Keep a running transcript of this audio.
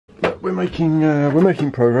we're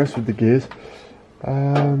making progress with the gears.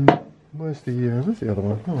 Where's the other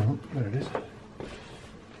one? Oh, there it is.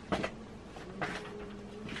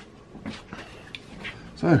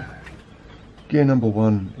 So, gear number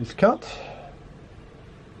 1 is cut,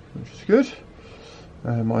 which is good.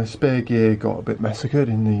 My spare gear got a bit massacred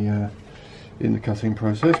in the cutting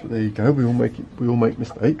process, but there you go. We all make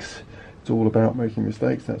mistakes. It's all about making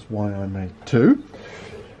mistakes. That's why I made 2.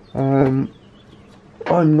 I'm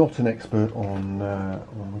not an expert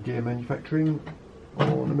on gear manufacturing or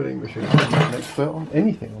on a milling machine. I'm not an expert on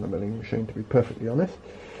anything on a milling machine, to be perfectly honest.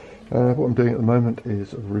 What I'm doing at the moment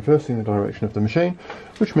is reversing the direction of the machine,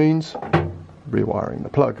 which means rewiring the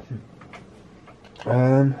plug.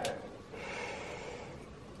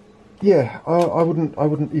 Yeah, I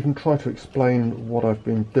wouldn't even try to explain what I've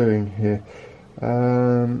been doing here.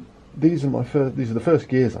 These are the first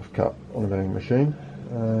gears I've cut on a milling machine,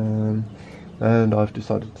 and I've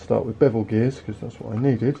decided to start with bevel gears because that's what I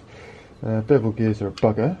needed. Bevel gears are a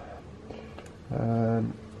bugger.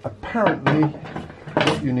 Apparently,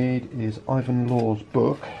 what you need is Ivan Law's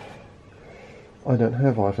book. I don't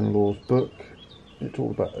have Ivan Law's book. It's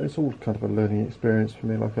all kind of a learning experience for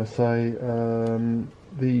me, like I say.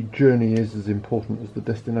 The journey is as important as the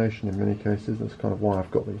destination in many cases. That's kind of why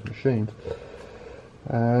I've got these machines.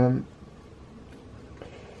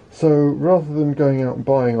 So rather than going out and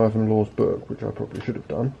buying Ivan Law's book, which I probably should have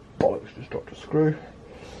done, bollocks, just dropped a screw,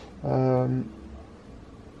 I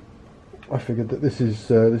figured that this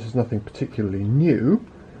is nothing particularly new,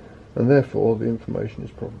 and therefore the information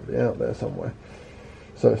is probably out there somewhere.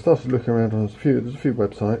 So I started looking around on there's a few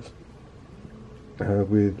websites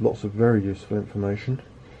with lots of very useful information.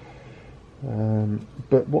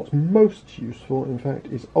 But what's most useful, in fact,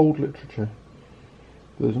 is old literature.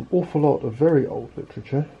 There's an awful lot of very old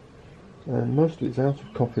literature, and most of it's out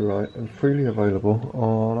of copyright and freely available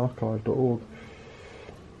on archive.org.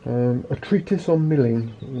 A treatise on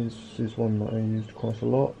milling is one that I used quite a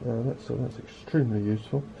lot. That's extremely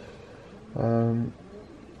useful.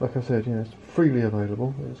 Like I said, it's freely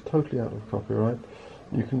available. It's totally out of copyright.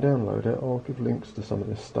 You can download it. I'll give links to some of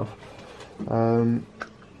this stuff.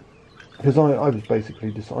 Because I was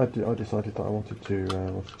basically decided that I wanted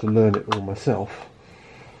to learn it all myself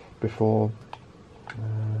before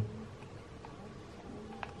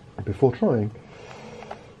trying.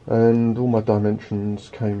 And all my dimensions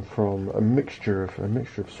came from a mixture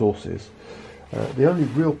of sources. The only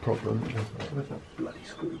real problem, where's that bloody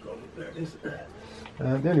screw gone? There it is.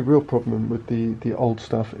 The only real problem with the old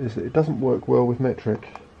stuff is that it doesn't work well with metric.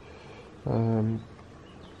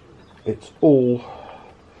 It's all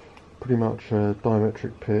pretty much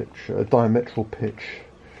diametral pitch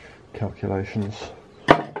calculations.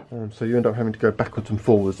 So you end up having to go backwards and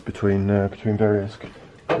forwards between various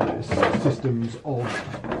systems of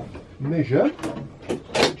measure,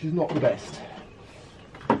 which is not the best.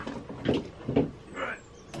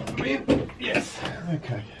 Right, yes,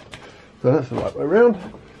 okay. So that's the right way around.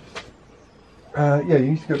 Yeah,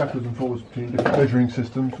 you need to go backwards and forwards between different measuring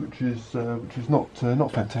systems, which is not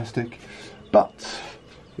fantastic, but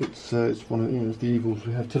it's one of the evils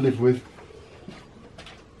we have to live with.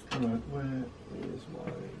 Right, where is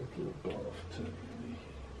my little bathtub?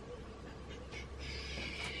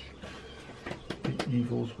 The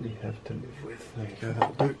evils we have to live with. There you go,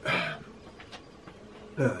 that'll do.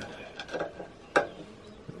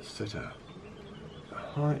 Let's set out the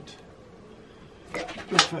height.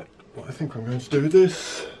 In fact, what I think I'm going to do with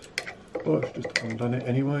this, well, I've just undone it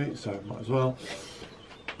anyway, so might as well.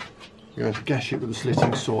 I'm going to gash it with a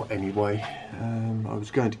slitting saw anyway. I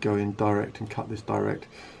was going to go in direct and cut this direct,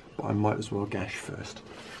 but I might as well gash first.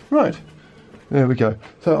 Right, there we go.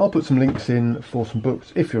 So I'll put some links in for some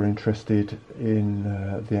books if you're interested in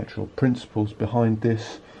the actual principles behind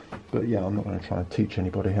this. But yeah, I'm not going to try and teach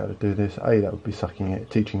anybody how to do this. That would be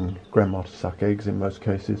teaching grandma to suck eggs in most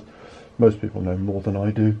cases. Most people know more than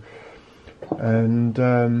I do. And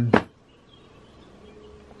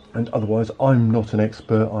otherwise, I'm not an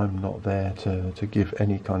expert. I'm not there to give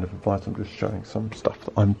any kind of advice. I'm just showing some stuff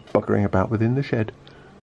that I'm buggering about within the shed.